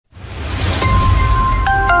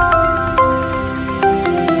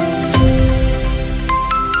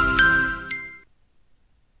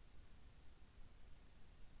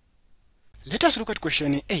us look at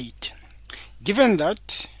question 8. Given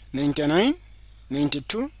that 99,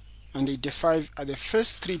 92, and 85 are the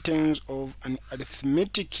first three terms of an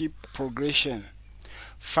arithmetic progression,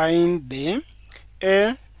 find the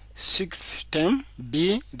A, sixth term,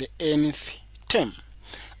 B, the nth term.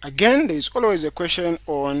 Again, there is always a question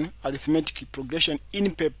on arithmetic progression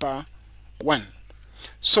in paper 1.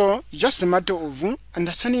 So just a matter of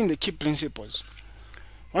understanding the key principles.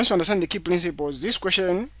 Once you understand the key principles, this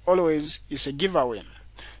question always is a giveaway.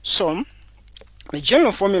 So the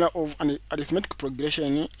general formula of an arithmetic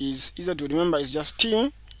progression is easy to remember. It's just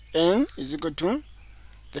T n is equal to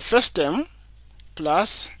the first term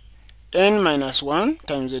plus n minus 1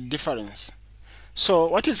 times the difference. So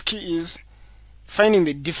what is key is finding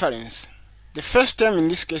the difference. The first term in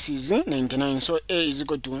this case is 99, so A is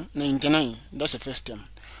equal to 99. That's the first term.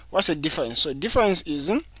 What's the difference? So the difference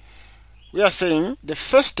is, we are saying the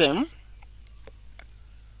first term,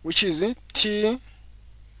 which is T2,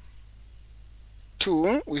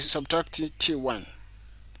 we subtract T1.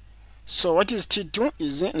 So what is T2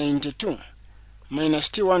 is 92 minus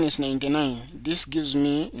T1 is 99. This gives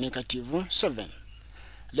me negative 7.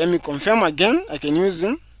 Let me confirm again. I can use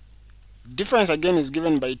difference again is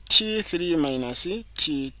given by T3 minus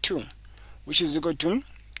T2, which is equal to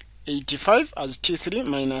 85 as T3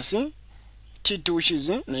 minus T2, which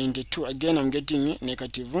is 92. Again, I'm getting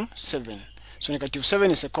negative 7. So negative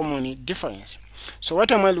 7 is a common difference. So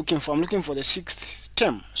what am I looking for? I'm looking for the sixth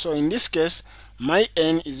term. So in this case, my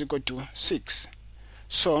n is equal to 6.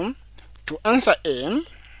 So to answer A,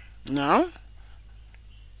 now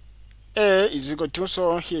A is equal to,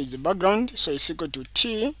 so here is the background, so it's equal to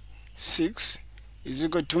T6 is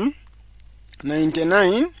equal to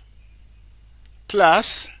 99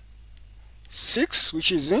 plus 6,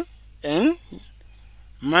 which is n,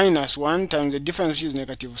 minus 1 times the difference, which is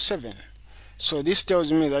negative 7. So this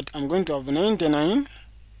tells me that I'm going to have 99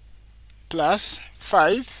 plus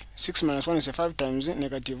 5, 6 minus 1 is a 5 times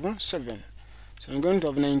negative 7. So I'm going to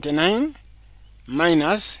have 99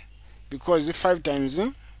 minus, because the 5 times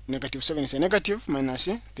negative 7 is a negative, minus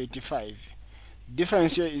 35.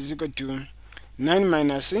 Difference here is equal to 9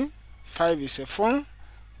 minus 5 is a 4,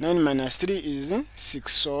 9 minus 3 is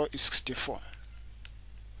 6, so it's 64.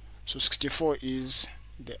 So 64 is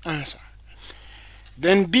the answer.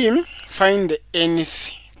 Then B, find the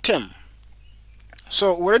nth term.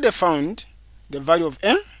 So we already found the value of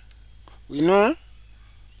n, we know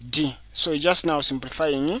D, so just now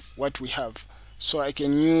simplifying what we have. So I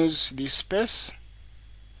can use this space.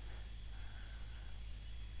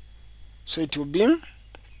 So it will be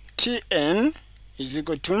Tn is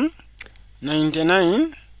equal to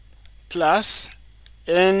 99 plus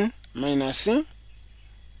n minus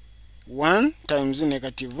 1 times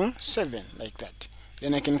negative 7, like that.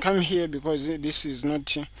 Then I can come here, because this is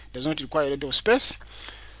not, does not require a lot of space.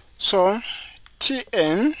 So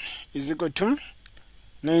Tn is equal to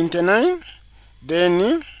 99,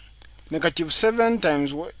 then negative 7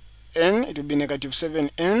 times n, it will be negative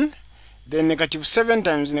 7n, then negative 7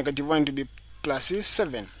 times negative 1 to be plus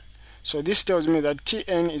 7. So this tells me that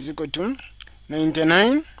Tn is equal to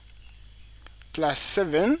 99 plus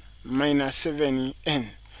 7 minus 7n.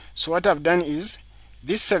 So what I've done is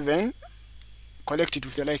this 7 collected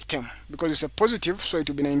with the like term, because it's a positive, so it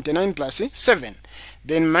will be 99 plus 7,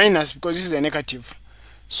 then minus, because this is a negative,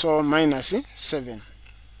 so minus 7n.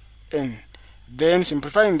 Then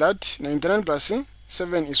simplifying that, 99 plus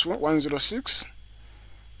 7 is 106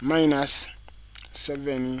 minus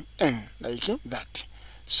 7n, like that.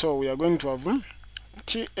 So we are going to have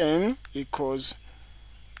Tn equals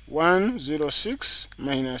 106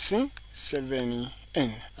 minus 7n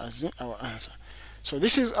as our answer. So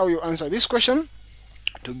this is how you answer this question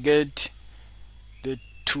to get the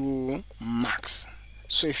 2 marks.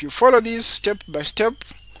 So if you follow this step-by-step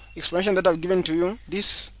explanation that I've given to you,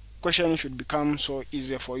 this question should become so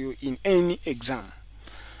easy for you in any exam.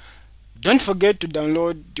 Don't forget to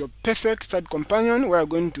download your Perfect Start Companion, where you're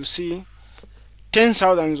going to see tens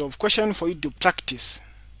thousands of questions for you to practice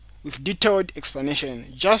with detailed explanation.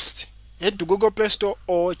 Just head to Google Play Store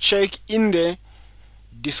or check in the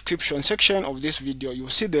description section of this video. You'll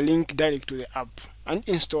see the link direct to the app, and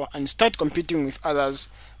install and start competing with others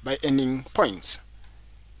by earning points.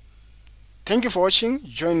 Thank you for watching.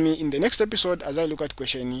 Join me in the next episode as I look at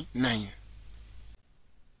question 9.